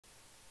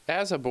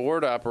As a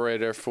board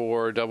operator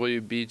for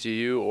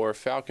WBGU or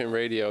Falcon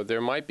Radio, there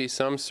might be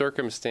some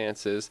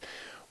circumstances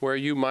where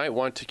you might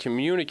want to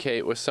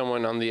communicate with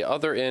someone on the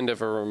other end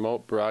of a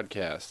remote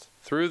broadcast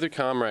through the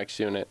Comrex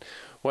unit,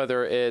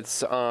 whether it's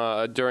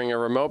during a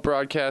remote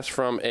broadcast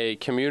from a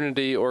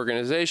community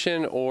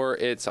organization or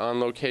it's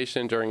on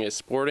location during a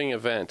sporting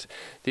event.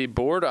 The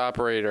board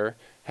operator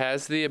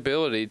has the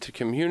ability to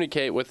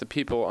communicate with the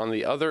people on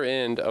the other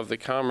end of the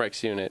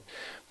Comrex unit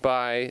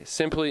by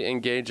simply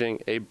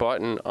engaging a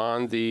button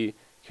on the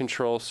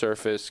control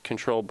surface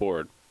control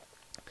board.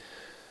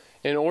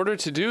 In order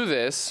to do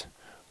this,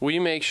 we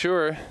make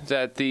sure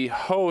that the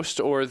host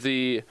or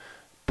the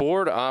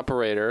board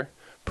operator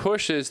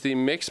pushes the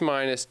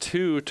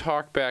mix-2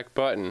 talkback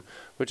button,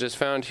 which is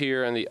found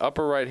here in the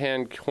upper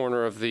right-hand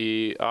corner of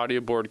the audio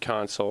board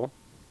console.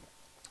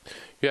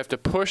 You have to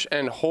push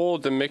and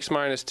hold the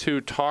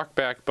mix-2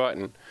 talkback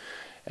button,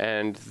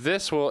 and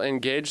this will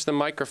engage the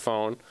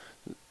microphone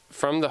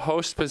from the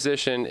host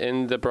position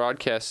in the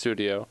broadcast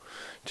studio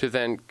to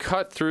then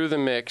cut through the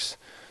mix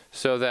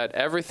so that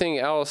everything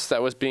else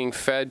that was being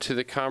fed to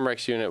the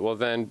Comrex unit will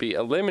then be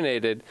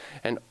eliminated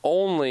and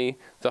only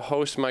the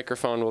host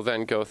microphone will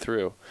then go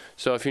through.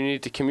 So if you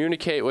need to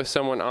communicate with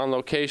someone on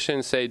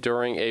location, say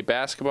during a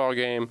basketball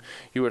game,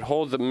 you would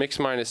hold the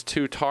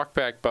mix-2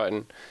 talkback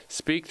button,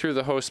 speak through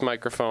the host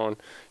microphone,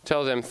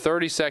 tell them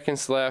 30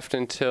 seconds left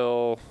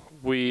until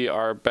we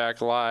are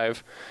back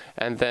live,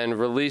 and then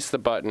release the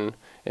button,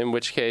 in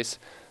which case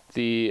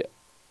the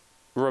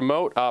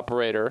remote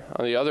operator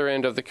on the other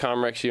end of the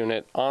Comrex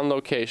unit on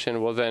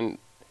location will then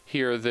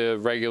hear the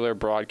regular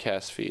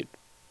broadcast feed.